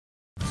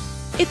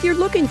If you're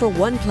looking for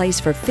one place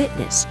for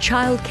fitness,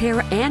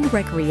 childcare, and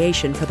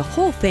recreation for the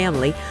whole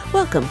family,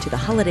 welcome to the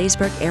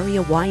Hollidaysburg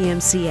Area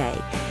YMCA.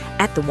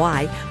 At the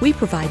Y, we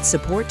provide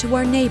support to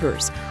our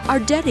neighbors, are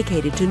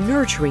dedicated to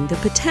nurturing the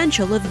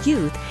potential of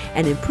youth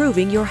and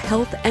improving your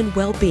health and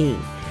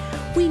well-being.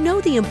 We know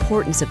the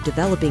importance of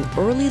developing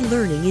early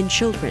learning in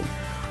children.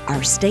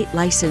 Our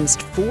state-licensed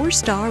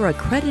 4-star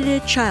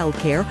accredited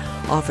childcare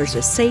offers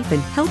a safe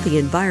and healthy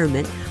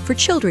environment for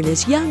children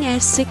as young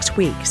as 6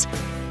 weeks.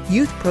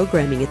 Youth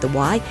programming at the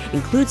Y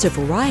includes a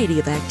variety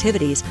of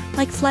activities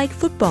like flag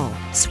football,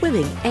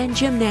 swimming, and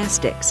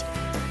gymnastics.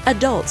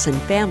 Adults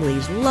and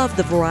families love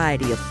the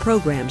variety of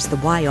programs the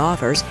Y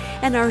offers,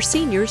 and our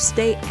seniors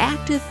stay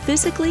active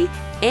physically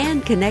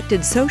and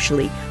connected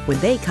socially when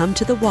they come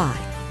to the Y.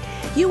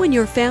 You and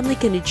your family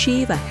can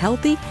achieve a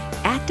healthy,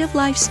 active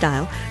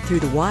lifestyle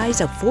through the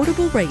Y's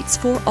affordable rates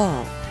for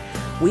all.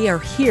 We are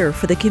here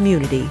for the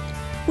community.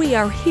 We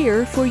are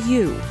here for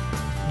you.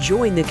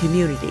 Join the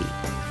community.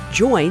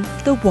 Join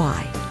the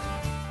Y.